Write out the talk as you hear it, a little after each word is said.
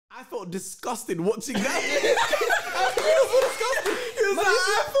I felt disgusted watching that. I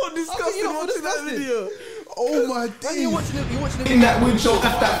felt disgusted watching that video. Oh my days. You watching it. In that wind show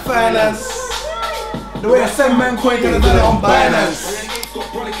after that finance. The way I send man coin gonna do it on Binance. Now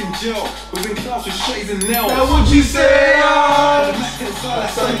what you say?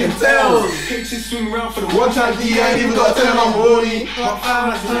 That's all I can tell. One time D, I ain't even got to tell him I'm horny.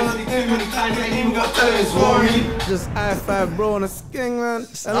 Just I-5 bro on a sking, man.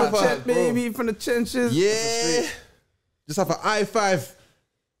 And a chat baby from the trenches. Yeah. Just have an I-5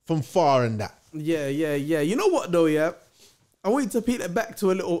 from far and that. Yeah. You know what though, yeah? I want you to peel it back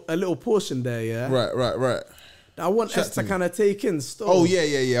to a little portion there, yeah? Right. I want us to kind of take in still. Oh,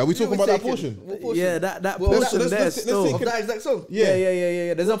 yeah. Are we talking about that portion? Yeah, that portion there still. Of that exact song.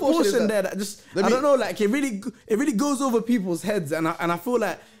 Yeah. There's a portion there that just, I don't know, like it really goes over people's heads, and I feel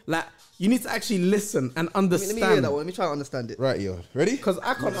like you need to actually listen and understand. Let me hear that one. Let me try to understand it. Right, yo. Ready? Because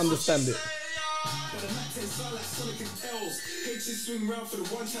I can't understand it.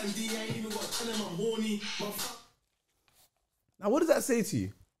 Now, what does that say to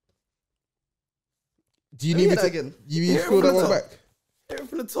you? Do you need me to again? You need to scroll that one back? Hear it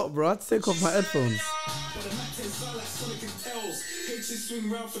from the top, bro. I had to take off my headphones.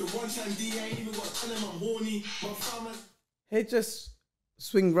 Hey, just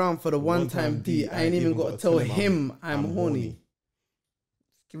swing round for the one-time D. I ain't even got to tell him I'm horny.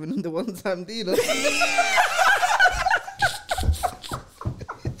 Giving him the one-time D, though.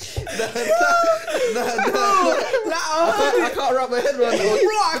 I can't wrap my head around it.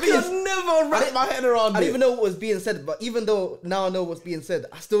 Bro, I can never wrap my head around it. I don't even know what was being said, but even though now I know what's being said,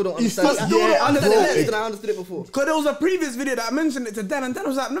 I still don't understand it. I understand it less than I understood it before. Because there was a previous video that I mentioned it to Dan, and Dan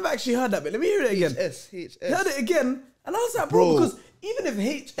was like, I've never actually heard that, but let me hear it again. HS. Heard it again, and I was like, bro, because even if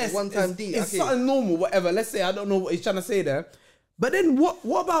HS one-time D, is something normal, whatever, let's say I don't know what he's trying to say there, but then what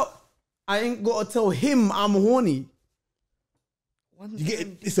about I ain't got to tell him I'm horny? You get it,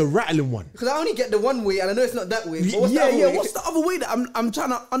 it's a rattling one. Because I only get the one way, and I know it's not that way. But what's the other way? What's the other way that I'm trying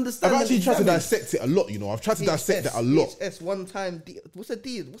to understand? I've actually tried to dissect it a lot, you know. I've tried to dissect it a lot. HS, one-time D. What's a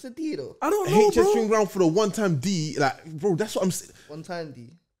D? What's a D, though? I don't know, HS bro. swing round for the one-time D. Like, bro, that's what I'm saying. One-time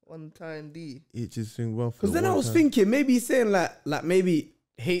D. HS swing round for the Because then I was thinking, maybe he's saying like maybe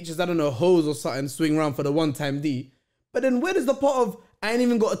H is, I don't know, hose or something, swing round for the one-time D. But then where does the part of I ain't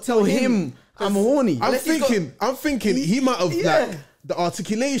even got to tell him I'm horny? I'm thinking he might have, like, the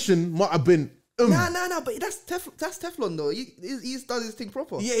articulation might have been. Nah, but that's Teflon though. He's done his thing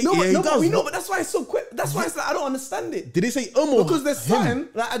proper. Yeah, No, he but does. we know, but that's why it's so quick. That's why it's like, I don't understand it. Did he say or Because there's him? something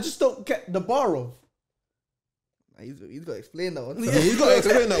that I just don't get the bar of. He's got to explain that one. Yeah, he's got to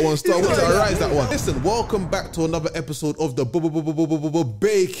explain that one. So I want to arise that one. Listen, welcome back to another episode of the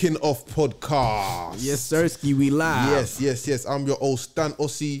Baking Off podcast. Yes, Sirski, we live. Yes. I'm your old Stan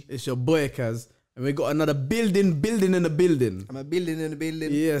Ossie. It's your boy, Kaz. And we got another building in the building. I'm a building in the building.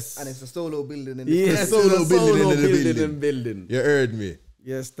 Yes. And it's a solo building in the Yes, Solo it's a building in the building. You heard me.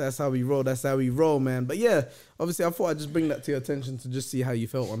 Yes, that's how we roll, man. But yeah, obviously I thought I'd just bring that to your attention to just see how you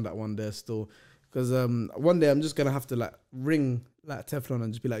felt on that one there still. Because one day I'm just going to have to like ring like Teflon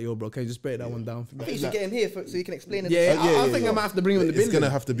and just be like, yo, bro, can you just break that one down for me? I think you should get him here so you can explain it. I think I might have to bring him in the building. It's going to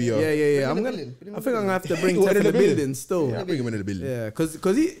have to be a... Yeah. I think I'm going to have to bring Tef in the building still. Yeah, bring him in the building. Yeah,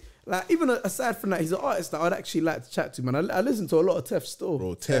 because he... Like, even aside from that, he's an artist that I'd actually like to chat to, man. I listen to a lot of Tef still.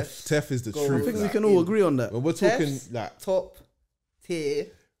 Bro, Tef is the truth. I think we can all agree on that. When we're talking Tef's like... top tier.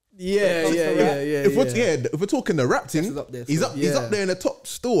 Yeah. If we're talking the rap thing, He's up there he's still. up there in the top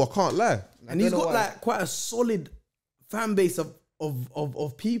still, I can't lie. And he's got like quite a solid fan base of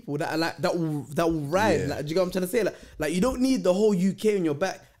people that are like that will ride. Yeah. Like, do you get what I'm trying to say? Like you don't need the whole UK on your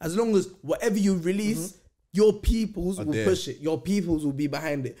back. As long as whatever you release, your peoples will push it. Your peoples will be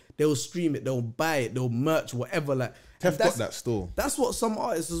behind it. They'll stream it. They'll buy it. They'll merch whatever. Like Tef got that still. That's what some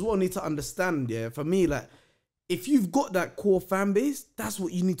artists as well need to understand. Yeah, for me, like if you've got that core fan base, that's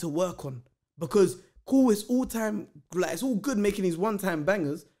what you need to work on. Because cool, it's all time. Like it's all good making these one-time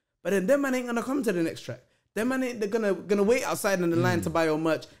bangers, but then them man ain't gonna come to the next track. Them man ain't gonna wait outside in the line to buy your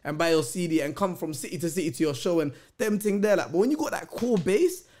merch and buy your CD and come from city to city to your show and them thing there. Like, but when you got that core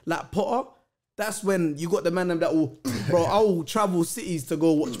base, like Potter, that's when you got the man that will, bro, I will travel cities to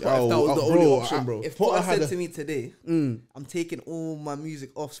go watch Potter if that was the only option, bro. If Potter said to me today, I'm taking all my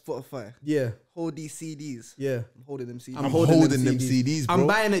music off Spotify. Yeah. Hold these CDs. Yeah. I'm holding them CDs. I'm holding them CDs, bro. I'm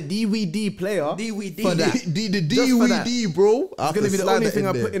buying a DVD player. DVD. For that. The Just for that. DVD, bro. It's gonna be the only thing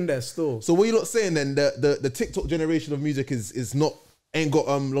I put in there still. So what you not saying then? The TikTok generation of music ain't got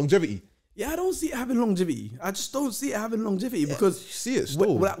longevity. Yeah, I don't see it having longevity. I just don't see it having longevity because see it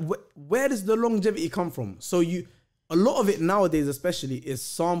still. Where does the longevity come from? So a lot of it nowadays, especially, is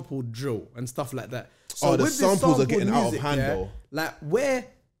sampled drill and stuff like that. So The with this samples are sampled getting out of music, hand, though. Like where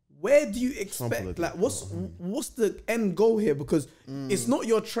do you Sample expect? it, Like what's the end goal here? Because it's not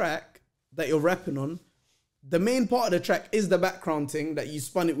your track that you're rapping on. The main part of the track is the background thing that you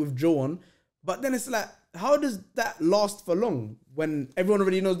spun it with drill on. But then it's like, how does that last for long when everyone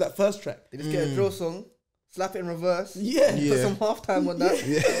already knows that first track? They just get a drill song, slap it in reverse. Yeah. Put some halftime on that.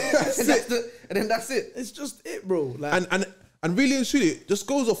 And then that's it. It's just it, bro. Like, And really and truly, it just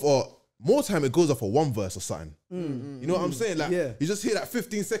goes off, or more time it goes off of one verse or something. You know what I'm saying? Like, Yeah. you just hear that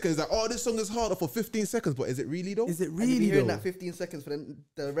 15 seconds, like, oh, this song is harder for 15 seconds, but is it really though? is it And you'll be really hearing though? that 15 seconds for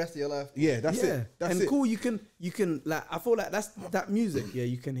the rest of your life. Yeah, that's Yeah, it. That's and it. cool. You can like. I feel like that's that music. Yeah,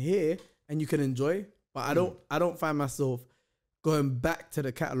 you can hear and you can enjoy. But I don't find myself going back to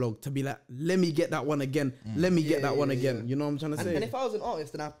the catalog to be like, let me get that one again. Let me get that one again. You know what I'm trying to say? And if I was an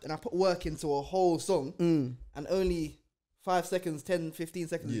artist and I put work into a whole song and only 5 seconds, 10, 15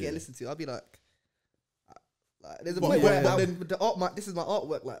 seconds to get listened to, I'll be like there's a point where the art, this is my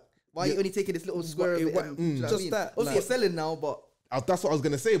artwork. Like, why are you only taking this little square of it? And, do you know what I just mean? that, Obviously, like- you're selling now, but That's what I was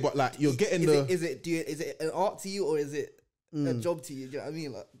gonna say, but like you're getting is it an art to you or is it a job to you? Do you know what I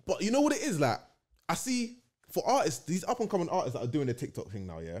mean? Like, But you know what it is like? I see for artists, these up and coming artists that are doing the TikTok thing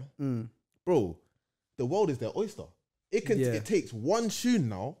now, yeah, bro, the world is their oyster. It can Yeah. it takes one tune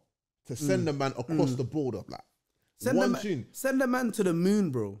now to send a man across the border, like one tune Send the man to the moon,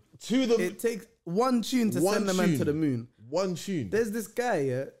 bro. to the It takes one tune to One send the man to tune. the moon. one tune. There's this guy,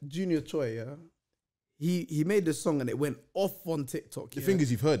 yeah, Junior Choi, yeah. He made this song and it went off on TikTok. The yeah? thing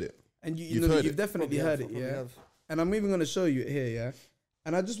is, you've heard it. And you You've know, heard you've it. definitely heard it, yeah. And I'm even gonna show you it here, yeah.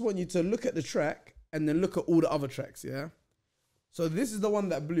 And I just want you to look at the track and then look at all the other tracks, yeah. So this is the one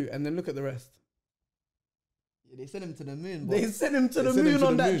that blew, and then look at the rest. yeah, they sent him to the moon. They Bro. sent him to the sent him moon to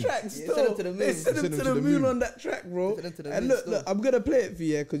on the that moon. track. Yeah, Still, sent him to the they moon. sent him to the moon on that track, bro. Sent him to the And moon look, still. I'm gonna play it for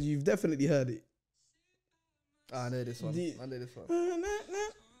you because you've definitely heard it. I know this one. The- I know this one.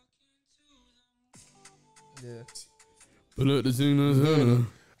 Yeah.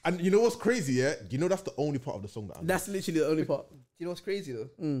 And you know what's crazy, yeah? You know that's the only part of the song that I know. That's literally the only part. Do you know what's crazy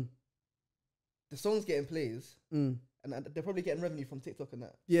though? The song's getting plays, and they're probably getting revenue from TikTok and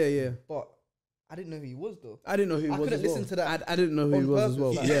that. Yeah, yeah. But I didn't know who he was though. I didn't know who he I was. couldn't as well. listen to that I didn't know who he on was as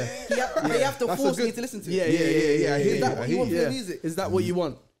well. purpose. Yeah. They have to That's a force good- me to listen to it. Yeah, yeah, yeah. Is that what you want for yeah. the music? Is that what you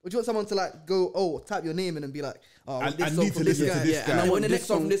want? Or do you want someone to like go, type your name in and be like, oh, I this song need from to this listen to guy. this Yeah, guy. and I And want when the this next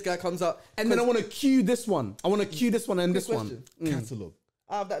song from song- this guy comes out, And then I want to cue this one. I want to cue this one and this question. one. Catalog.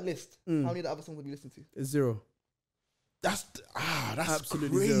 out of that list, how many of the other songs have you listened to? It's zero. That's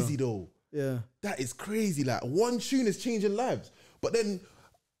Absolutely crazy though. Yeah. That is crazy. Like one tune is changing lives, but then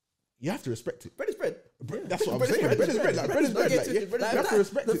you have to respect it. Bread is bread. That's what I'm Bread is saying. bread. Bread is bread. Like bread is bread. Don't Like, get yeah, twisted. Bread is you have bread. to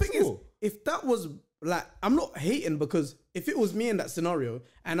respect The it. thing is, still. if that was like, I'm not hating because if it was me in that scenario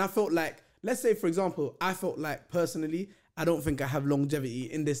and I felt like, let's say for example, I felt like personally, I don't think I have longevity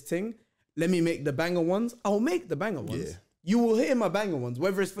in this thing. Let me make the banger ones. I'll make the banger ones. Yeah. You will hear my banger ones,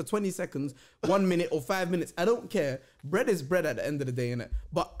 whether it's for 20 seconds, 1 minute, or 5 minutes. I don't care. Bread is bread at the end of the day, innit?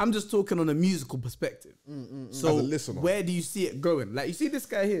 But I'm just talking on a musical perspective. So As a listener. where do you see it going? Like you see this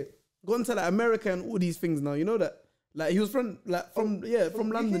guy here, gone to like America and all these things now. You know that? Like he was from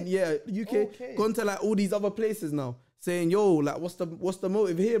London, yeah, UK. Okay. Gone to like all these other places now. Saying, yo, like, what's the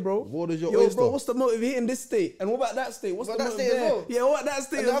motive here, bro? What is your yo, oyster? bro, what's the motive here in this state? And what about that state? What's What the about motive that state as there? well? Yeah, what about that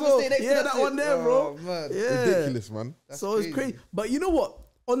state And as the other well? state next to Yeah, that that state? one there, bro. Oh, man. Yeah. Ridiculous, man. So it's crazy. But you know what?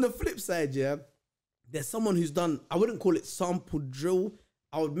 On the flip side, yeah, there's someone who's done, I wouldn't call it sample drill.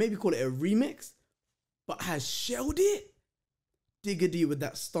 I would maybe call it a remix, but has shelled it. Diggity with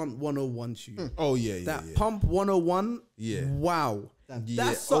that Stunt 101 tune. Oh yeah, That Pump 101. Yeah. Wow. Yeah.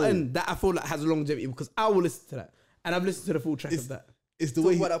 That's something that I feel like has longevity because I will listen to that. And I've listened to the full track of that. It's the Talk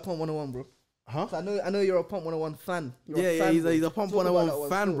way. about that Pump 101, bro. Huh? So I know you're a Pump 101 fan. You're a Yeah, fan, he's bro. a Pump Talk about that 101 one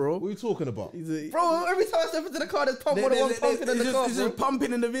fan, still. bro. What are you talking about? He's a, Bro, every time I step into the car, there's Pump 101 pumping in the car, it's bro. just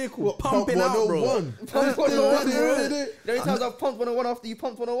pumping in the vehicle, What, pumping out, bro. 101? Pump 101, bro. bro. The only times I've pumped 101 after you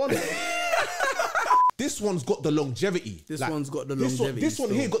pumped 101, bro. This one's got the longevity. This one's got the This one, longevity this one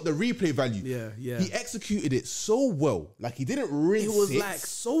still. here got the replay value. Yeah, yeah. He executed it so well. Like he didn't rinse It was like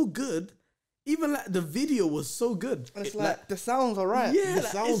so good. Even like the video was so good. And it's like, the sounds are right. Yeah, the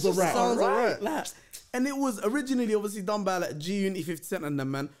like, sounds it's just are right. Sounds are right. Like, and it was originally obviously done by like G Unit 50 Cent and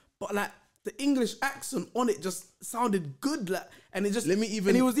them, man. But like the English accent on it just sounded good. Like, and it just Let me even-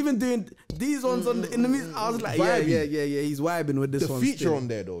 and he was even doing these ones on in the music. I was like, Vibing. yeah. He's vibing with this the one. feature still. on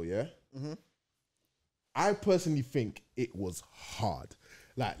there though, yeah. I personally think it was hard.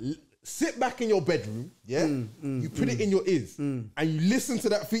 Like sit back in your bedroom, yeah. You put it in your ears and you listen to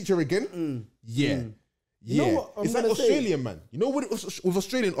that feature again. You know what I'm it's like gonna say? Australian, man. You know what? With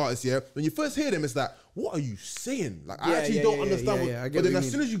Australian artists, yeah, when you first hear them, it's like, what are you saying? Like, I actually don't understand. I get But then what as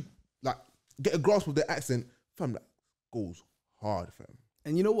you soon as you like get a grasp of their accent, fam, that goes hard, fam.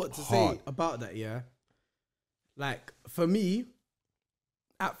 And you know what to Hard. say about that, yeah? Like, for me,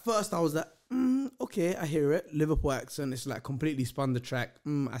 at first I was like, okay, I hear it. Liverpool accent, it's like completely spun the track.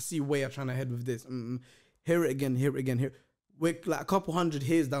 I see where you're trying to head with this. Hear it again, hear it again, hear. We're like a couple hundred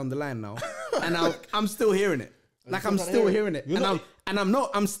hears down the line now. And I'm still hearing it. Like, I'm still hearing it.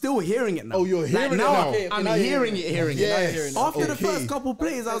 I'm still hearing it now. Oh, you're hearing like, it now. now. Okay, I'm now you're hearing it. Yes. After the Okay. first couple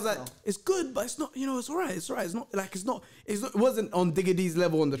plays, I was like, it's good, but it's not, it's all right. It's all right. It's not, it wasn't on Digga D's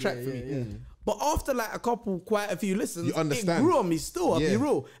level on the track for me. But after like quite a few listens, You understand. it grew on me still, I'll be Yeah.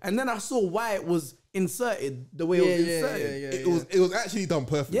 real. And then I saw why it was inserted the way it was inserted. It was actually done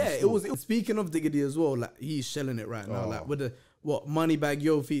perfectly. Yeah, it still. was. Speaking of Digga D as well, like he's shelling it right now, like with the Moneybag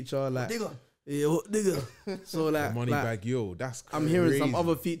Yo feature, like Digga. Digga. So like, Moneybag Yo. That's crazy. I'm hearing some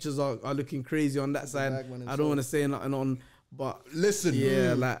other features are looking crazy on that side. Bagman I don't want to say nothing on, but Listen,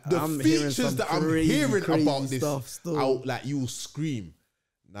 yeah, like the I'm hearing features some that I'm crazy, hearing crazy about this, stuff still. out like you will scream.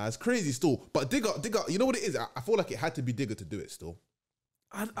 Nah, it's crazy still. But Digga, you know what it is? I feel like it had to be Digga to do it still.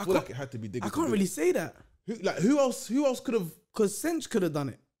 I I feel can't, like it had to be Digga. I to can't do really it. say that Who else could have? because Sench could have done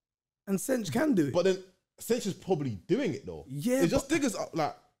it, and Sench can do it. But then Sench is probably doing it though. Yeah, it's just Digga's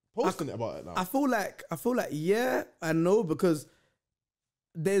like posting it about it now. I feel like yeah and no, because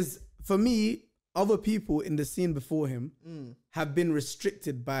there's, for me, other people in the scene before him have been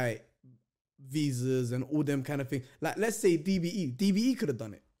restricted by visas and all them kind of things. Like, let's say DBE could have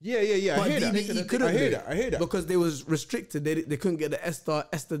done it. Yeah. I But hear that. DBE couldn't I do hear it that. I hear that. because they was restricted. They couldn't get the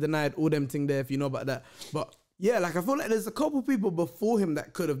Esther denied, all them thing there, if you know about that. But yeah, like I feel like there's a couple people before him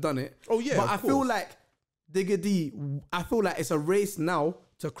that could have done it. Oh, yeah, but of I feel course. like Digga D, I feel like it's a race now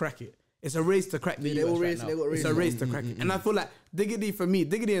to crack it. It's a race to crack the they US all right race- now. they got It's a race. race to crack it. And I feel like Digga D, for me,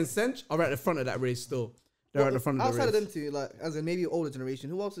 Digga D and Sench are at the front of that race still. They're at the front of the Outside race. of them two, like as in maybe older generation,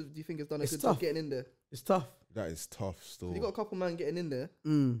 who else do you think has done a It's good tough. job getting in there? It's tough. That is tough still. You got a couple man getting in there.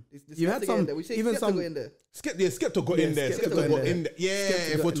 You had some, even some, got in there. Skepta got in there. Skepta Skepta got in there. Yeah,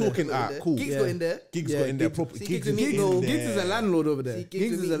 Skepta if got we're in there. talking, cool. Gigs Yeah. got in there. Gigs Yeah, got in there. Gigs- Proper See, Gigs Gigs is and in Meatloaf. there. Gigs is a landlord over there. See, Gigs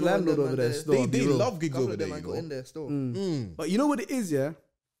Gigs and is a Meatloaf landlord and over them there man still. there. I'll be They real. love Gigs Couple over of there, them you man got in know. there still. But you know what it is, yeah?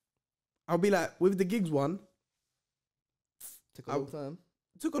 I'll be like, with the Gigs one, Took a long time.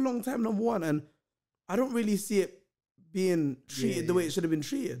 it took a long time, number one, and I don't really see it being treated the way it should have been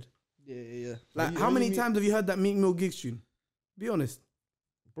treated. Yeah. Like, you- how what many you mean? times have you heard that Meek Mill Gigs tune? Be honest.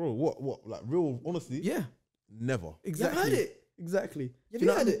 Bro, what? Like real, honestly, Yeah, never. exactly. heard it? Exactly. Have You you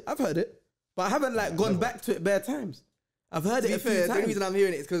know heard what I mean? it? I've heard it, but I haven't like gone back to it bare times. I've heard To it be a few fair, the only times. reason I'm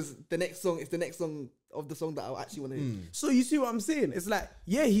hearing it is because the next song is the next song of the song that I actually want to hear. So you see what I'm saying? It's like,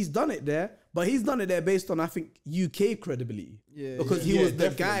 yeah, he's done it there, but he's done it there based on, I think, UK credibility. Yeah, Because he yeah, was the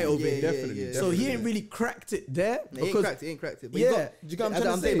definitely. guy over Yeah, here. yeah, Definitely, yeah. So he definitely. ain't really cracked it there. He ain't Because cracked it, ain't cracked it. But Yeah, you got, do you get what I'm as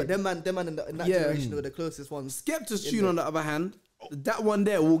trying to say? But them man in that Yeah. generation were the closest ones. Skepta's tune, on the other hand, that one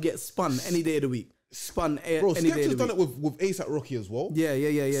there will get spun any day of the week. Spun Bro, any day of Skepta's the done week. it with ASAP Rocky as well. Yeah.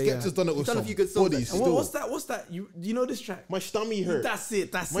 Skepta's done it with done a some few good songs, bodies actually. And still. what's that? You know this track? My stomach hurt. That's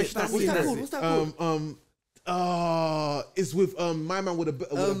it. My That's stomach What's that hurt. called? What's that called? It's with my man with a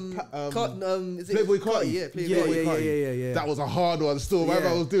Is it Playboy Carti? Carti. Yeah, Playboy Carti. Yeah. That was a hard one still. My Yeah.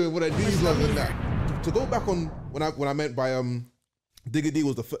 man was doing what I these ones and that. To go back on when I meant by Digga D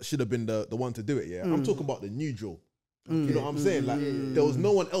was should have been the one to do it. Yeah, I'm talking about the new drill. You know what I'm saying? Like there was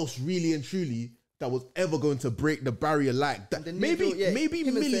no one else really and truly that was ever going to break the barrier like that. the new Maybe drill, yeah, maybe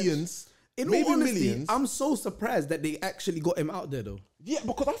him and Sench. millions. In maybe all honesty, millions. I'm so surprised that they actually got him out there though. Yeah,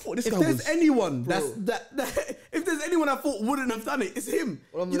 because I thought this If guy there's was. anyone Bro. that if there's anyone I thought wouldn't have done it, it's him.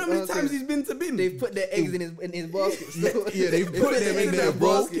 Well, I'm- you know how many I'm times saying, he's been to bin? They've put their eggs in his basket. Still. Yeah, they put them in there,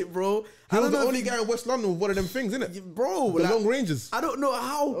 bro. basket, bro. He I was don't the know, only guy in West London with one of them things, innit? bro. The like, long ranges. I don't know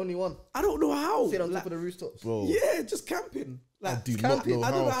how. Only one. I don't know how. Sit on like, top of the rooftops. Bro. Yeah, just camping. Like, I do not camping. know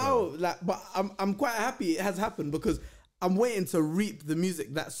I don't know how, how. Like, but I'm quite happy it has happened because I'm waiting to reap the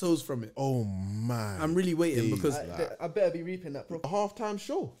music that sows from it. Oh man. I'm really waiting Days. because I better be reaping that. The Proper. halftime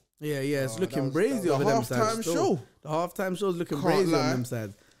show. yeah, it's looking was- brazy that over was them the sides. halftime still. show. The halftime show's looking Can't brazy lie. on them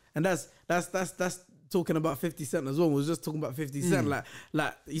sides, and that's talking about 50 Cent as well. We was just talking about 50 Cent.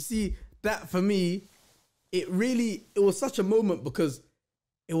 Like you see that for me, it was such a moment because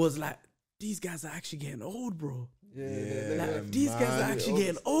it was like these guys are actually getting old, bro. Like, these guys are man. actually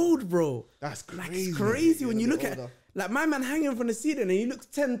getting old, bro. That's Like, crazy. it's crazy when you look at older. like my man hanging from the ceiling and he looks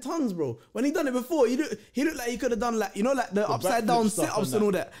 10 tons, bro. When he done it before, he looked like he could have done like like the upside down backflip stuff sit-ups and and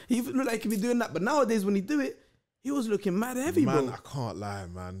all that. He looked like he could be doing that. But nowadays when he do it, he was looking mad heavy, Man, bro. I can't lie,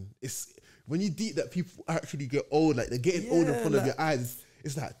 man. when you deep that people actually get old, like they're getting old in front of your eyes,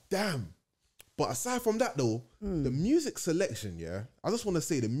 it's like, damn. But aside from that though, the music selection, I just want to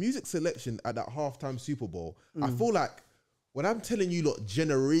say the music selection at that halftime Super Bowl, I feel like when I'm telling you, look,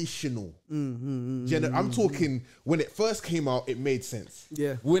 generational. I'm talking when it first came out, it made sense.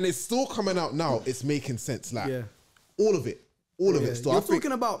 Yeah. When it's still coming out now, it's making sense. Like all of it. All of it. So You're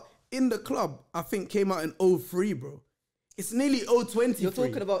talking about In the Club, I think came out in 03, bro. It's nearly 020. You're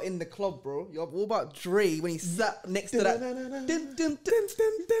talking about In the Club, bro. You're all about Dre when he sat next to that.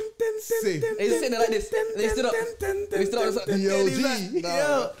 Safe. He's sitting there like this. They stood up. They stood up.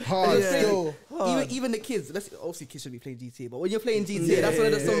 DLG. Hard still. Even the kids. Obviously, kids should be playing GTA, but when you're playing GTA, that's one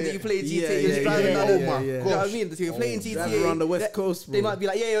of the songs that you play GTA. You're just driving down. Oh my You know what I mean? So you're playing GTA. Driving around the West Coast, bro. They might be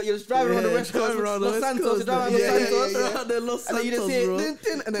like, you're just driving around the West Coast. Los Santos. You're driving around the Los Santos. And then you just hear,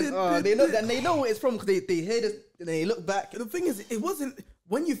 and then they know where it's from because they hear this and they look back. The thing is, it wasn't,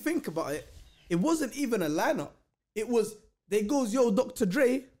 when you think about it, it wasn't even a lineup. It was, they goes, yo, Dr.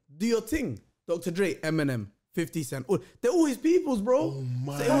 Dre, do your thing. Dr. Dre, Eminem, 50 Cent. They're always peoples, bro. Oh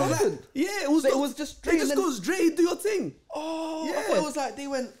my So it was God. like, yeah, it was just Dre. It just goes, Dre, do your thing. Oh, Yeah. I thought it was like they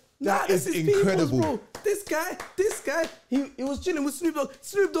went. That This is people's, incredible. bro. This guy, he was chilling with Snoop Dogg.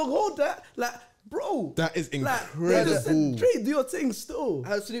 Snoop Dogg, hold that. Like, bro. That is Like, they just said, incredible. Dre, do your thing still.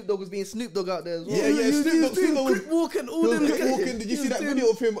 How Snoop Dogg was being Snoop Dogg out there as well. Yeah, Snoop Dogg Creep walking, all them Creep guys. walking. Did you see that video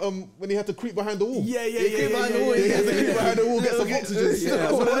of him when he had to creep behind the wall? Yeah. creep behind the wall, He had to creep behind the wall, get some oxygen.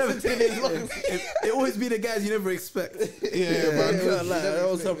 Yeah, one of them. Oxygen in his lungs. It always be the guys you never expect. Yeah, man. That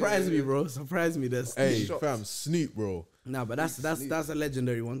will surprise me, bro. Surprise me. That's Hey, fam, Snoop, bro. nah, but that's a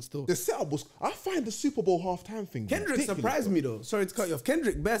legendary one still. The setup was. I find the Super Bowl halftime thing. Kendrick ridiculous, surprised bro. me though. Sorry to cut you off.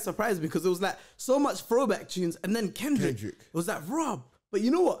 Kendrick best surprised me because it was like so much throwback tunes, and then Kendrick. It was like Rob. But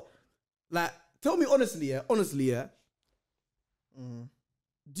you know what? Like, tell me honestly, yeah.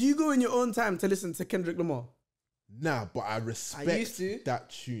 Do you go in your own time to listen to Kendrick Lamar? Nah, but I respect used to. that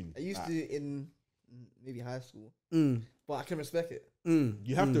tune. I used to in maybe high school, Mm. but I can respect it.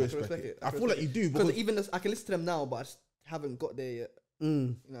 You have to respect respect it. it. I feel like you do Because because even I can listen to them now, but I just haven't got there yet.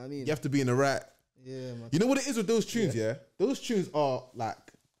 Mm. You know what I mean? you have to be in the right. Yeah, man. You know what it is with those tunes, yeah? Those tunes are like,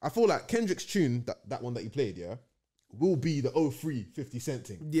 I feel like Kendrick's tune, that one that you played, yeah, will be the 03 50 Cent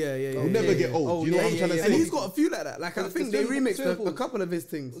thing. Yeah. It'll never get old. Oh, you know what yeah, I'm trying to yeah, say? And he's got a few like that. Like I The think they swimming remixed a pool. couple of his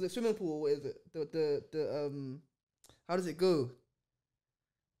things. Was it swimming pool? What is it? The how does it go?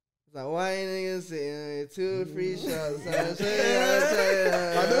 It's like whining and sitting, 2 free shots. I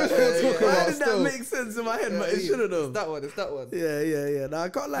know what you're talking Why about did that still. make sense in my head? But it should have It's done. that one. It's that one. Yeah. Nah, I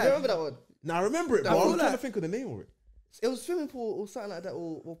can't I lie. remember that one. Now I remember it, I but feel I'm trying to like- think of the name of it. It was swimming pool or something like that,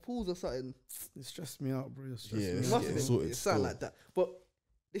 or pools or something. It stressed me out, bro. It stressed Yeah, me It out. must have been. sorted It sounded still. like that. But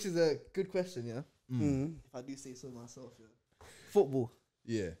this is a good question, yeah. Mm. If I do say so myself, yeah. Football.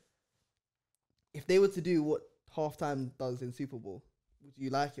 Yeah. If they were to do what halftime does in Super Bowl, would you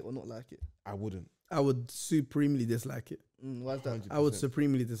like it or not like it? I wouldn't. I would supremely dislike it. Why is that? 100%. I would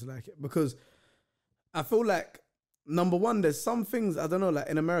supremely dislike it because I feel like number one, there's some things I don't know, like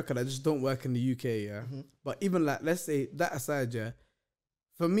in America that just don't work in the UK, yeah. But even like, let's say that aside, yeah.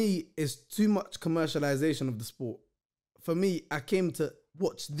 For me, it's too much commercialization of the sport. For me, I came to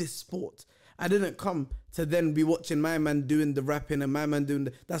watch this sport. I didn't come to then be watching my man doing the rapping and my man doing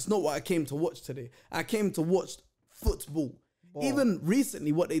the. That's not what I came to watch today. I came to watch football. Even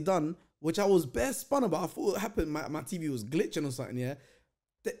recently, what they done, which I was bare spun about, I thought it happened. My TV was glitching or something. Yeah,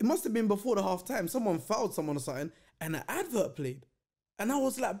 it must have been before the half time. Someone fouled someone or something, and an advert played, and I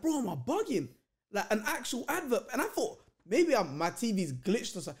was like, "Bro, am I bugging?" Like an actual advert, and I thought maybe my TV's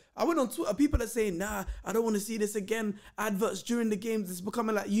glitched or something. I went on Twitter. People are saying, "Nah, I don't want to see this again." Adverts during the games, it's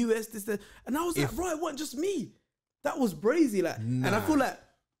becoming like US this, and I was like, "Bro, it wasn't just me. That was brazy." Like, and I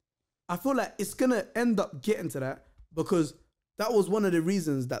feel like it's gonna end up getting to that because that was one of the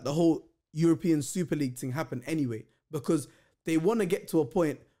reasons that the whole European Super League thing happened anyway, because they want to get to a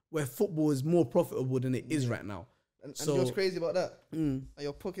point where football is more profitable than it is right now. And So- you know what's crazy about that? Are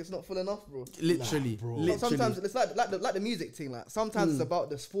your pocket's not full enough, bro. Literally, literally. Sometimes it's like the music thing. Like sometimes it's about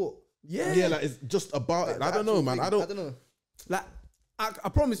the sport. yeah, Like it's just about it. The I don't know, actual man. thing. I I don't. don't know. Like, I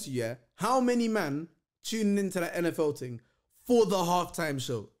promise you, yeah, how many man tuned into that NFL thing for the halftime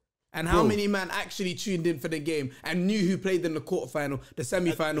show? And how Bro. many man actually tuned in for the game and knew who played in the quarterfinal, the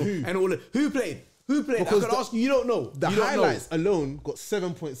semi-final, and all of who played? Who played? Because I could ask you, you don't know. The You don't know. highlights alone got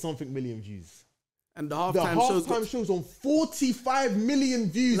 7-point-something million views. And the The halftime shows halftime shows on 45 million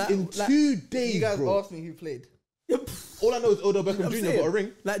views in 2 days, You guys bro. asked me who played. All I know is Odell Beckham I'm Jr. saying, got a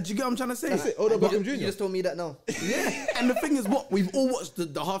ring. Like, do you get what I'm trying to say? That's it. Odell Beckham You Jr. just told me that now. Yeah. And the thing is, what we've all watched the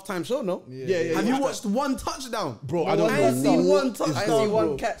halftime show, no? Yeah. Have you watched one touchdown, Bro, I don't I know ain't seen what one is touchdown. I going ain't see on, one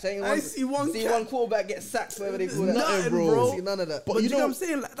bro. catch. I see one See catch. one quarterback get sacked, whatever they call Nothing, that. bro. See none of that. But But you you know know- what I'm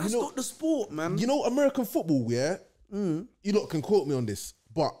saying? Like, that's you know- not the sport, man. You know American football, yeah? You lot can quote me on this,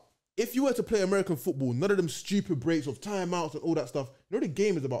 but if you were to play American football, none of them stupid breaks of timeouts and all that stuff, you know the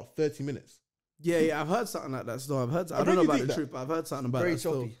game is about 30 minutes. Yeah, I've heard something like that still. I've heard. I don't read know you about think the that. truth, but I've heard something about Very that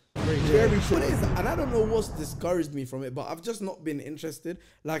still. choppy. Very short. But it is, and I don't know what's discouraged me from it, but I've just not been interested.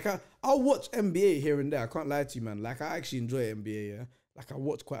 Like I'll watch NBA here and there. I can't lie to you, man. Like I actually enjoy NBA. Yeah, like I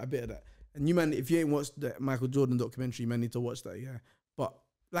watch quite a bit of that. And you, man, if you ain't watched the Michael Jordan documentary, you man need to watch that. Yeah, but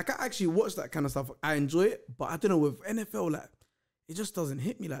like I actually watch that kind of stuff. I enjoy it, but I don't know with NFL, like it just doesn't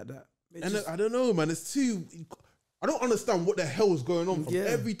hit me like that. It And just- I don't know, man. It's too. I don't understand what the hell is going on. From Yeah.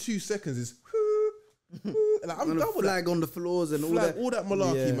 every 2 seconds is. Like, I'm and done the with that. flag on the floors and Flag, all that.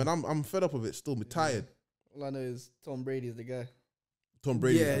 malarkey, Yeah. man. I'm fed up of it. Still, I'm tired. All I know is Tom Brady's the guy. Tom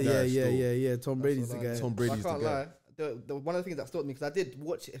Brady. Yeah. Tom Brady's the what I guy. Tom Brady's I can't the guy. lie. The one of the things that stopped me, because I did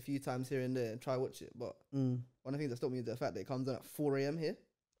watch it a few times here and there and try to watch it, but one of the things that stopped me is the fact that it comes on at 4 a.m. here.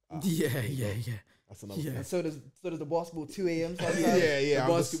 Yeah. That's another. Yeah. And so does the basketball 2 a.m. sometimes. Yeah. The I'm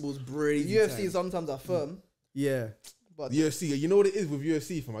just- basketball's crazy. The UFC time. sometimes are firm, Yeah. but The UFC. You know what it is with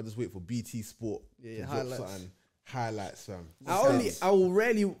UFC, fam? I just wait for BT Sport. Yeah, to drop highlights. something. Highlights, fam. I will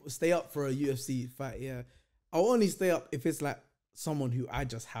rarely stay up for a UFC fight. Yeah, I'll only stay up if it's like someone who I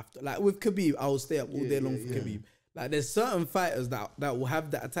just have to. Like with Khabib, I will stay up all day long for Khabib. Like there's certain fighters that will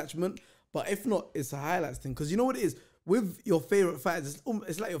have that attachment, but if not, it's a highlights thing. Because you know what it is with your favorite fighters.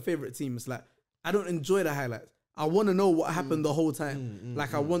 It's like your favorite team. It's like I don't enjoy the highlights. I want to know what happened the whole time.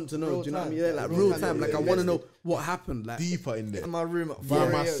 Like I want to know. Real Do you know what I time. mean? Yeah, Yeah, like real real time, time. yeah, Like I yeah, want to yeah. know what happened. Like Deeper in there. in my room at By 4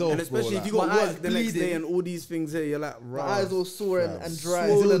 a.m. myself. and especially bro, if you like- got My work eyes the next day bleeding. and all these things here, you're like, My right. eyes all sore and dry.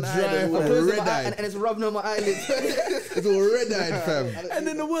 Swollen Still eyed dry, and all fam. that. Closing my red-eyed. eye and it's rubbing on my eyelids. It's all red-eyed, fam. And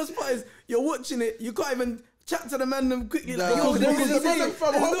then the worst part is you're watching it, you can't even chat to the man them quickly. Like, Yo, yo, there there is is a a man,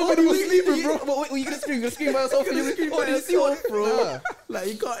 fam. fam. Nobody was sleeping, bro. But wait, you gonna scream? You gonna scream by yourself? You're gonna scream by Did you see what? yourself, bro. Nah. Like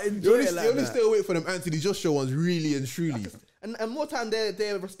you can't You enjoy only, it like you only that. stay awake for them Anthony Joshua ones, really and truly. And more time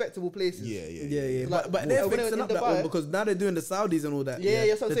they're respectable places. Yeah. Like, But they're when fixing in up that Dubai- one because now they're doing the Saudis and all that. Yeah,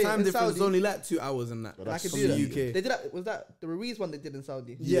 that's what I'm the saying. time In difference is Saudi- only like 2 hours and that. I can from do the that. UK. They did that. Was that the Ruiz one they did in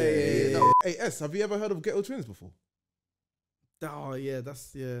Saudi? Yeah. Hey, S, have you ever heard of Ghetto Twins before? Oh yeah,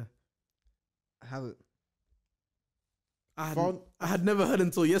 that's yeah. I haven't. I had never heard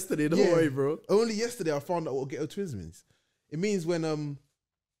until yesterday. Don't Yeah. worry, bro. Only yesterday I found out what Ghetto Twins means. It means when, in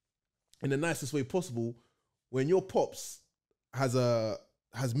the nicest way possible, when your pops has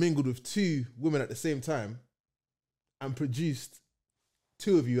mingled with 2 women at the same time and produced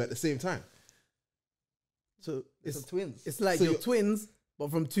 2 of you at the same time. So It's it's twins. it's like So your you're- twins, but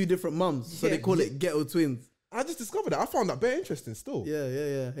from 2 different mums. So Yeah. they call it ghetto twins. I just discovered that. I found that very interesting still.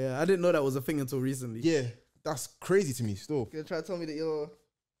 Yeah. I didn't know that was a thing until recently. Yeah, that's crazy to me still. You're gonna try to tell me that you're.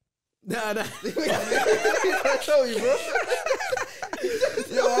 Nah. I tell you, bro.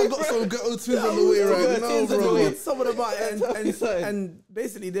 Yo, I got some Ghetto Twins on the way right now, bro. Someone about it Tell me something. and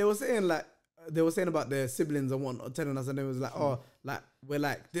basically they were saying about their siblings and whatnot, telling us, and they was like, oh, like we're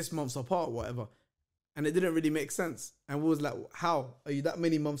like this month's apart, or whatever. And it didn't really make sense. And we was like, how are you that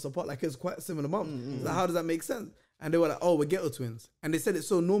many months apart? Like it's quite a similar month. Like, how does that make sense? And they were like, oh, we're ghetto twins. And they said it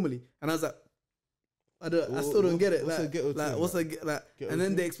so normally. And I was like, I still don't get it. What's a Like, ghetto like twin, what's like? a like? Ghetto And then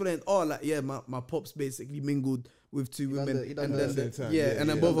twin? they explained, oh, like yeah, my pops basically mingled with 2 done women, he done and the then same time. yeah, Yeah, and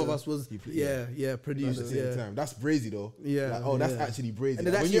then yeah. both of us was He put- yeah At produced the same yeah. time. That's brazy though. Yeah, Like, oh, that's yeah. actually brazy. And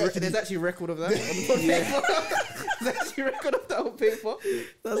there's Like, when actually, you there's actually record of that on paper. There's actually record of that on paper.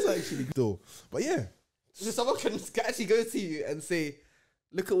 That's actually though. But yeah, So someone can actually go to you and say,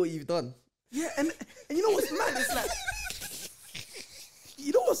 "Look at what you've done." yeah, and you know what's mad? It's like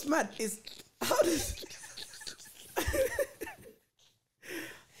you know what's mad is how does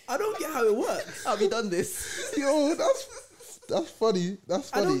I don't get how it works. Have you done this? yo, that's funny.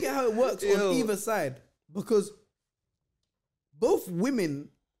 That's I funny. don't get how it works Yo. on either side because both women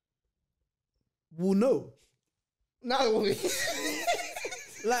will know. No.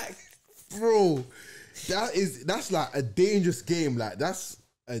 Like Bro, that's like a dangerous game. Like that's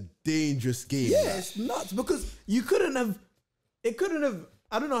a dangerous game. yeah, like. it's nuts because you couldn't have. It couldn't have.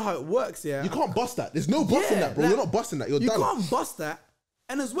 I don't know how it works. Yeah, You can't bust that. There's no busting Yeah, that, bro. like, You're not busting that. You're you done. can't bust that,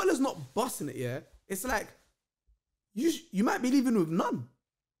 and as well as not busting it, yeah, it's like you might be leaving with none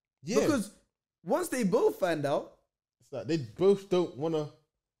Yeah. because once they both find out, it's like they both don't wanna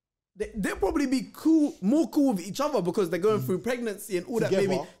they'll probably be more cool with each other because they're going through pregnancy and all that Together.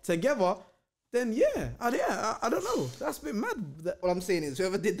 maybe together. then yeah, I don't know. That's a bit mad. What I'm saying is,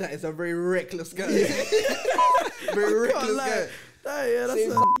 whoever did that is a very reckless guy. Very reckless guy.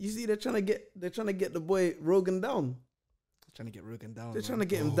 You see, they're trying to get the boy Rogan down. Trying to get Rogan down. They're trying to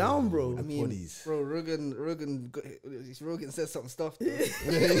get him down, bro. I mean, bro, Rogan says some stuff. Rogan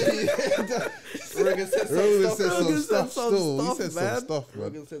said some stuff. He said some stuff, man.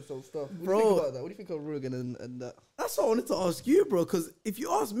 Rogan said some stuff. What Bro, do you think about that? What do you think of Rogan and that? That's what I wanted to ask you, bro. Because if you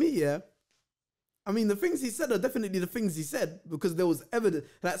ask me, yeah, I mean, the things he said are definitely the things he said because there was evidence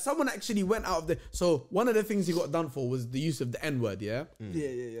that someone actually went out of the. So one of the things he got done for was the use of the N-word, yeah?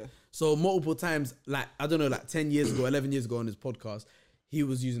 Yeah. So multiple times, like, I don't know, like 10 years ago, 11 years ago on his podcast, he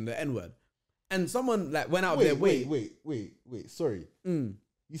was using the N-word. And someone like went out of their way. Wait. Sorry.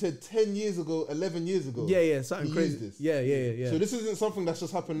 You said 10 years ago, 11 years ago. Yeah, something he crazy. used this. Yeah. So this isn't something that's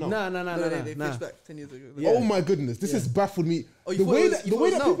just happened now. No. They pushed back 10 years ago. Yeah. Oh my goodness, this has baffled me. Oh, the way that now?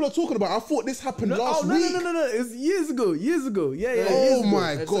 people are talking about, I thought this happened last week. No. It was years ago. Yeah. Oh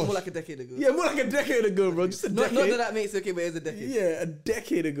my It's gosh. more like a decade ago. Yeah, more like a decade ago, bro. Just a decade. Not that makes it okay, but it's a decade. Yeah, a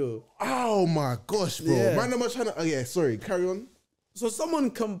decade ago. Oh my gosh, bro. Yeah. Man, I'm trying to. Oh yeah, sorry. Carry on. So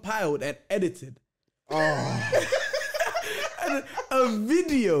someone compiled and edited Oh, a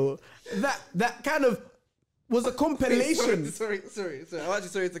video that kind of was a compilation. Sorry. I'm actually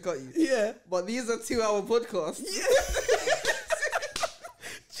sorry to cut you. Yeah. But these are 2-hour podcasts.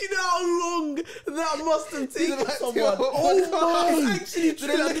 Do you know how long that must have taken like someone? 2 hour Oh my! It's actually true.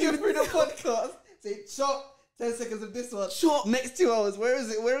 They're looking through the podcast. Say, chop, 10 seconds of this one. Chop. Next 2 hours. Where is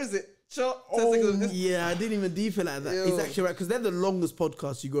it? Chop, 10 seconds of this. Yeah, I didn't even deep it like that. Yo. It's actually right because they're the longest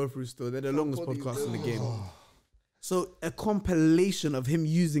podcasts you go through. Still, they're the longest bodies, podcasts in the yo. game. So a compilation of him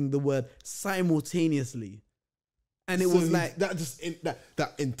using the word simultaneously, and it so was like that just that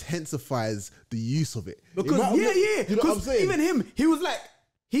intensifies the use of it. because You know what I'm because saying? even him, he was like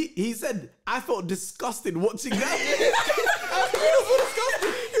he said I felt disgusted watching that.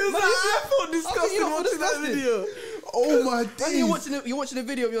 He was like I felt disgusted you not watching that disgusted? video. Oh my And days. you're watching a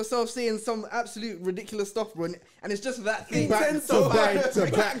video of yourself saying some absolute ridiculous stuff, bro, and it's just that thing. Back to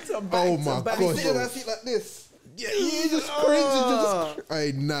back to back. Oh my back. gosh. Sitting on that seat like this. Yeah, you just cringe.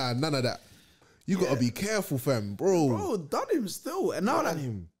 Hey, nah, none of that. You gotta be careful, fam, bro. Bro, done him still, and now that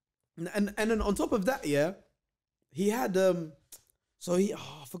him. and then on top of that, yeah, he had so he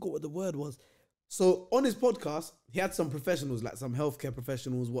I forgot what the word was. So on his podcast, he had some professionals, like some healthcare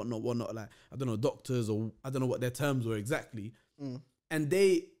professionals, whatnot, like I don't know, doctors or I don't know what their terms were exactly, and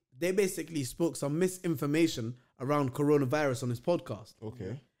they basically spoke some misinformation around coronavirus on his podcast.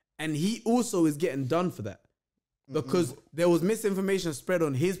 Okay. And he also is getting done for that because there was misinformation spread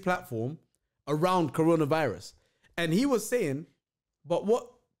on his platform around coronavirus. And he was saying, but what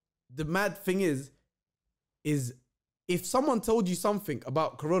the mad thing is if someone told you something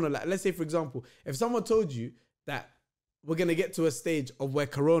about corona, like let's say, for example, if someone told you that we're going to get to a stage of where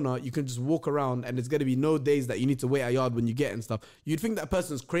corona, you can just walk around and there's going to be no days that you need to wait at yard when you get and stuff, you'd think that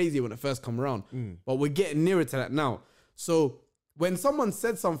person's crazy when it first come around. But we're getting nearer to that now. So when someone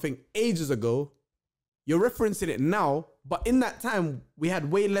said something ages ago, you're referencing it now, but in that time, we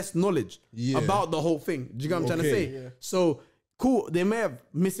had way less knowledge about the whole thing. Do you get what I'm trying to say? Yeah. So, cool, they may have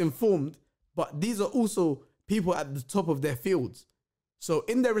misinformed, but these are also people at the top of their fields. So,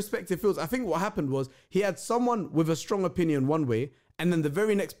 in their respective fields, I think what happened was he had someone with a strong opinion one way, and then the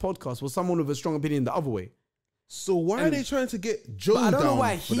very next podcast was someone with a strong opinion the other way. So why are they trying to get Joe down? But I don't know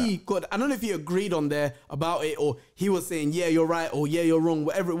why for he that? got. I don't know if he agreed on there about it or he was saying, yeah, you're right or yeah, you're wrong,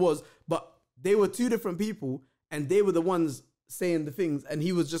 whatever it was. But they were two different people and they were the ones saying the things and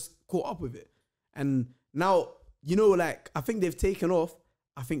he was just caught up with it. And now, you know, like, I think they've taken off,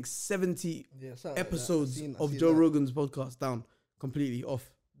 70 something like that. episodes I've of seen Joe that. Rogan's podcast down completely off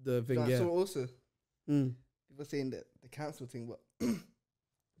the thing. So Yeah. also, Mm. people saying that the cancel thing, but I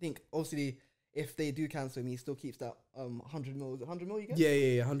think obviously if they do cancel him, he still keeps that 100 mil. Is it 100 mil you get?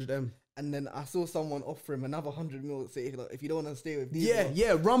 Yeah, 100M. And then I saw someone offer him another 100 mil. Say like, if you don't want to stay with these,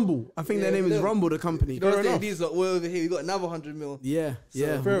 Yeah, Rumble. I think Yeah, their name is them. Rumble, the company. if you don't want to stay with enough. these, like, we're over here. We got another 100 mil. Yeah.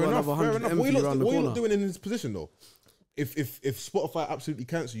 Fair We've got enough. another Fair 100M enough. for What are you you around the not corner. doing in his position though? If Spotify absolutely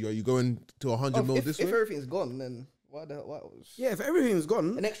cancel you, are you going to 100 mil If this if way? everything's gone, then why Yeah, if everything's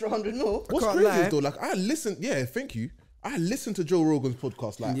gone, an extra 100 mil? What's can't crazy lie. is though, like I listened. Yeah, thank you. I listened to Joe Rogan's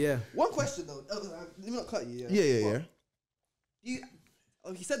podcast. Like, yeah. One question though. Let me not cut you. yeah.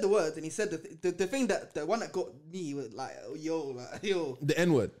 He said the words and he said the thing that the one that got me was like yo. The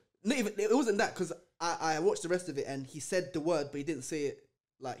N word. Not even it wasn't that because I watched the rest of it and he said the word but he didn't say it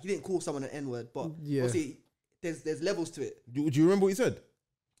like he didn't call someone an N word but Yeah. obviously there's levels to it. Do you remember what he said?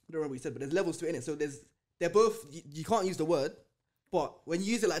 I don't remember what he said but there's levels to it in it so they're both you can't use the word But when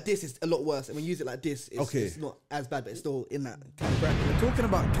you use it like this, it's a lot worse. And when you use it like this, it's not as bad, but it's still in that kind of bracket. We're talking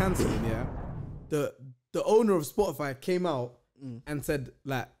about cancelling, yeah. The owner of Spotify came out and said,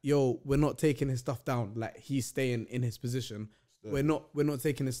 like, yo, we're not taking his stuff down. Like, he's staying in his position. We're not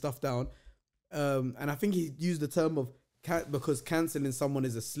taking his stuff down. And I think he used the term of because cancelling someone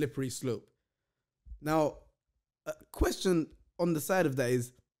is a slippery slope. Now, a question on the side of that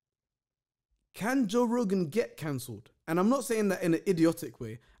is, can Joe Rogan get cancelled? And I'm not saying that in an idiotic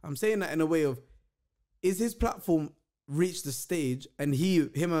way. I'm saying that in a way of, is his platform reached the stage and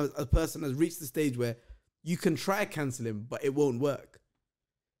him as a person has reached the stage where you can try cancel him, but it won't work.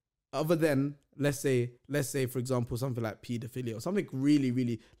 Other than, let's say, for example, something like paedophilia or something really,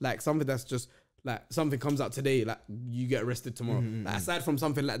 really, like something that's just like something comes out today, like you get arrested tomorrow. Like, aside from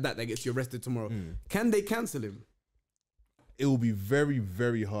something like that gets you arrested tomorrow, can they cancel him? It will be very,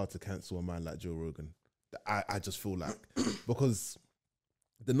 very hard to cancel a man like Joe Rogan. I just feel like, because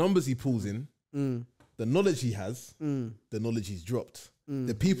the numbers he pulls in, the knowledge he has, the knowledge he's dropped,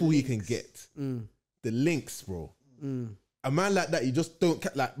 the people he can get, the links, bro. A man like that, you just don't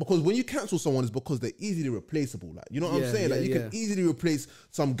like, because when you cancel someone, it's because they're easily replaceable. Like, you know what I'm saying? Like, you can easily replace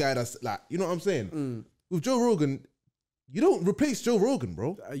some guy that's like, you know what I'm saying? With Joe Rogan, you don't replace Joe Rogan,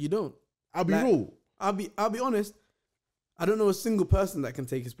 bro. You don't. I'll be real. I'll be honest. I don't know a single person that can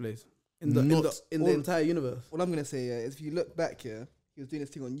take his place in the entire universe. What I'm gonna say is, if you look back, he was doing this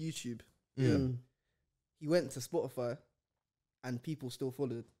thing on YouTube. He went to Spotify, and people still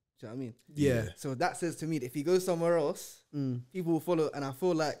followed. Do you know what I mean? Yeah. So that says to me that if he goes somewhere else, people will follow. And I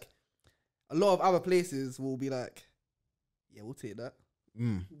feel like a lot of other places will be like, yeah, we'll take that.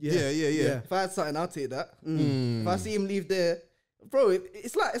 Yeah. If I had something, I'll take that. If I see him leave there, bro,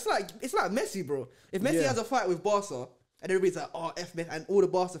 it's like Messi, bro. If Messi has a fight with Barca, and everybody's like, oh, F Messi, and all the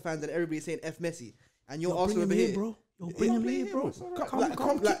Barca fans and everybody's saying F Messi, and you're Arsenal over here, bro. You're bringing me here, bro.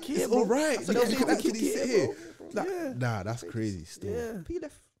 Come kick here, it's all right. You can sit here. bro. Nah, that's crazy still. Yeah.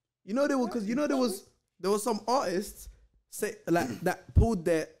 You know, there was some artists that pulled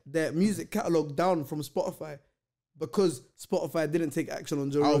their music catalog down from Spotify because Spotify didn't take action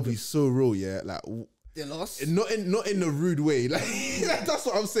on Joe Rogan. I'll be so real, yeah. Like, they lost. Not in a rude way. Like, that's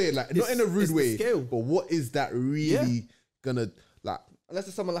what I'm saying. Like, not in a rude way. But what is that really gonna like? Unless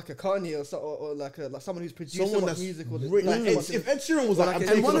it's someone like a Kanye or like someone who's produced so much music. Or if Ed Sheeran was like,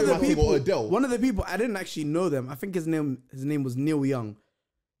 and one of the people, I didn't actually know them. I think his name was Neil Young.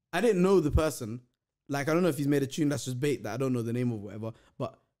 I didn't know the person. Like, I don't know if he's made a tune that's just bait that I don't know the name of, whatever.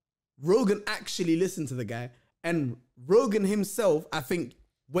 But Rogan actually listened to the guy, and Rogan himself, I think,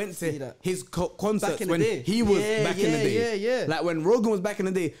 went to his concerts when he was back in the day. Yeah. Like, when Rogan was back in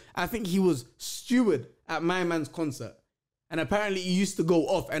the day, I think he was steward at My Man's concert. And apparently he used to go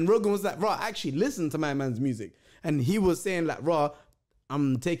off. And Rogan was like, raw, actually listen to My Man's music. And he was saying like, raw,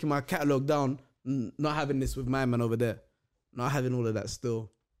 I'm taking my catalog down, not having this with My Man over there. Not having all of that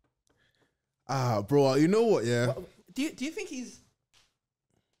still. Bro, you know what, yeah? Do you think he's...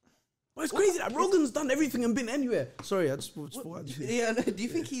 Well, it's crazy that Rogan's done everything and been anywhere. Sorry, I just thought Yeah, no, do you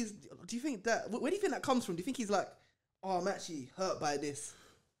think that... Where do you think that comes from? Do you think he's like, oh, I'm actually hurt by this?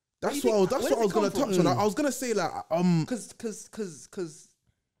 That's what I was going to touch on. I was going to say like... Because...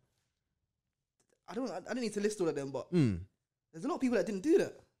 I don't need to list all of them, but there's a lot of people that didn't do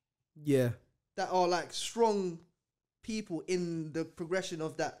that. Yeah. That are like strong people in the progression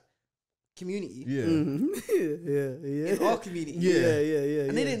of that community. Yeah. Yeah. In our community. Yeah.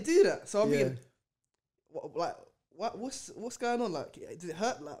 And they didn't do that. So I mean, what's going on? Like, does it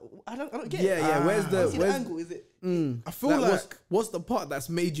hurt? Like, I don't get it. Yeah. Where's the angle? Is it? I feel like what's the part that's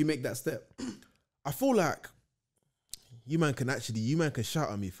made you make that step? I feel like you man can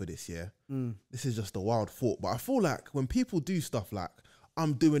shout at me for this, yeah? This is just a wild thought. But I feel like when people do stuff like,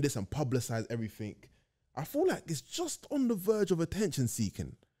 I'm doing this and publicize everything, I feel like it's just on the verge of attention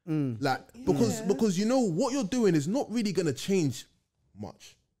seeking. Like, because you know what you're doing is not really gonna change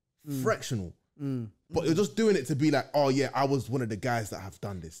much. Fractional. But you're just doing it to be like, oh yeah, I was one of the guys that have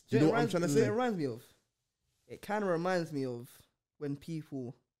done this. Do you know what I'm trying to say? It kind of reminds me of when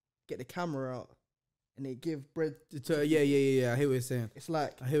people get the camera out and they give bread. Yeah. I hear what you're saying. It's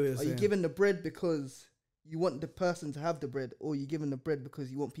like, I hear what you're saying. Are you giving the bread because you want the person to have the bread, or you giving the bread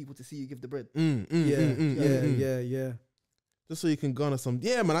because you want people to see you give the bread? Yeah. Just so you can garner some.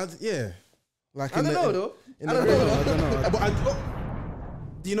 Yeah, man. Like, I don't know though. I don't know. But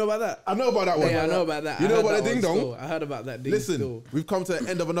do you know about that? I know about that one. Yeah, I know about that. You know about the ding dong? I heard about that ding. Listen, we've come to the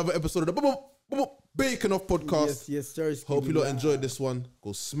end of another episode of the Bacon Off podcast. Yes, sir. Hope you lot enjoyed this one.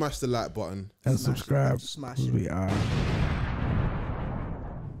 Go smash the like button and subscribe. Smash it. We are.